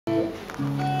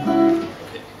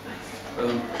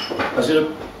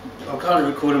I'm kind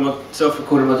of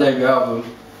self-recording my debut album,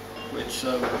 which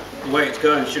the way it's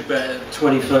going should be at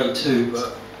 2032,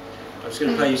 but I'm just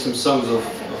going to play you some songs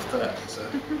off that. So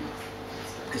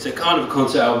it's a kind of a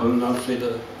concept album. Hopefully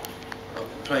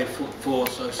I've played four or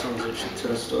so songs that should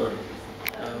tell a story.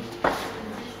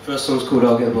 First song's called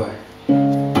I'll Get By.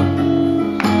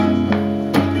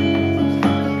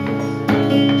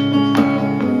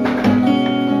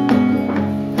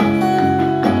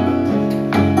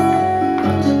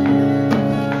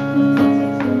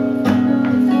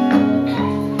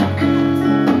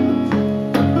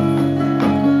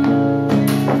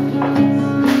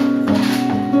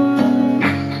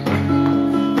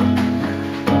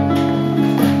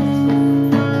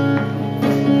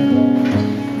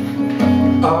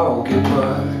 I'll get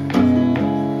by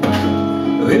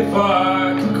if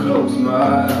I can close my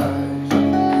eyes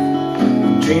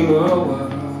and dream a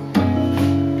while.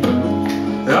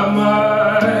 I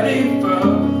might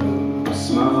even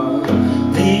smile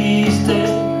these days.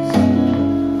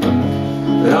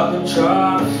 I've been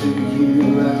trying to figure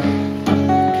you out,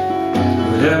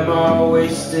 but am I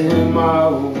wasting my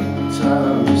own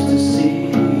time just to see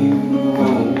you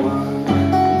on one?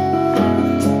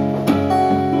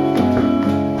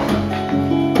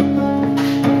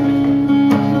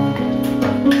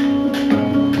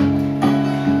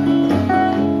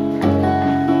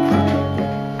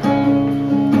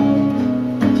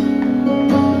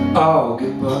 I'll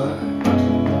get by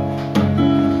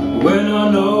when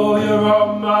I know you're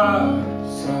on my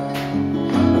side.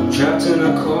 I'm trapped in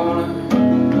a corner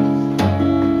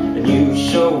and you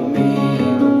show me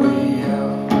the way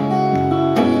out.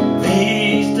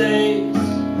 These days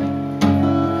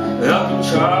I've been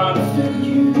trying to figure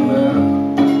you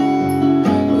out,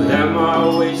 but am I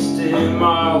wasting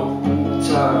my own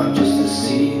time just to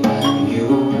see you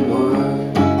on one?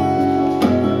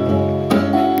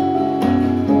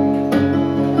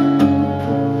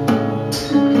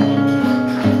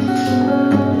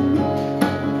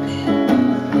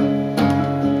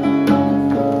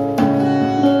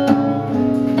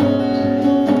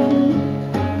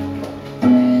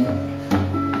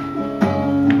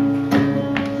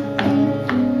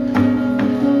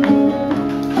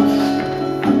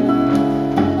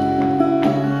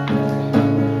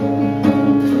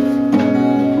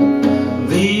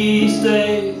 These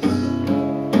days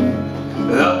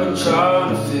I've been trying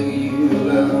to figure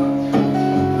you out,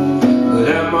 but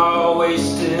am I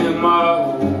wasting my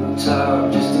own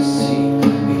time just to see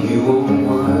you on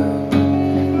one?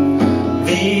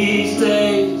 These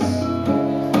days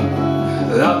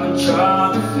I've been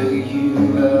trying to figure you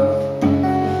out,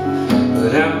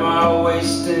 but am I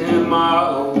wasting my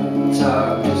own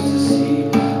time just to see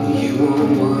you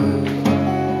on one?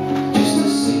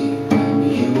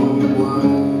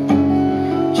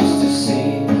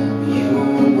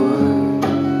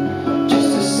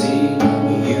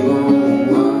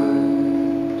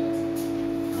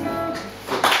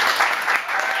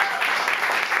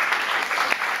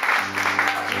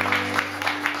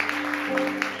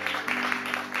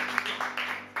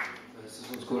 This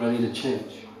one's called I Need a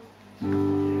Change.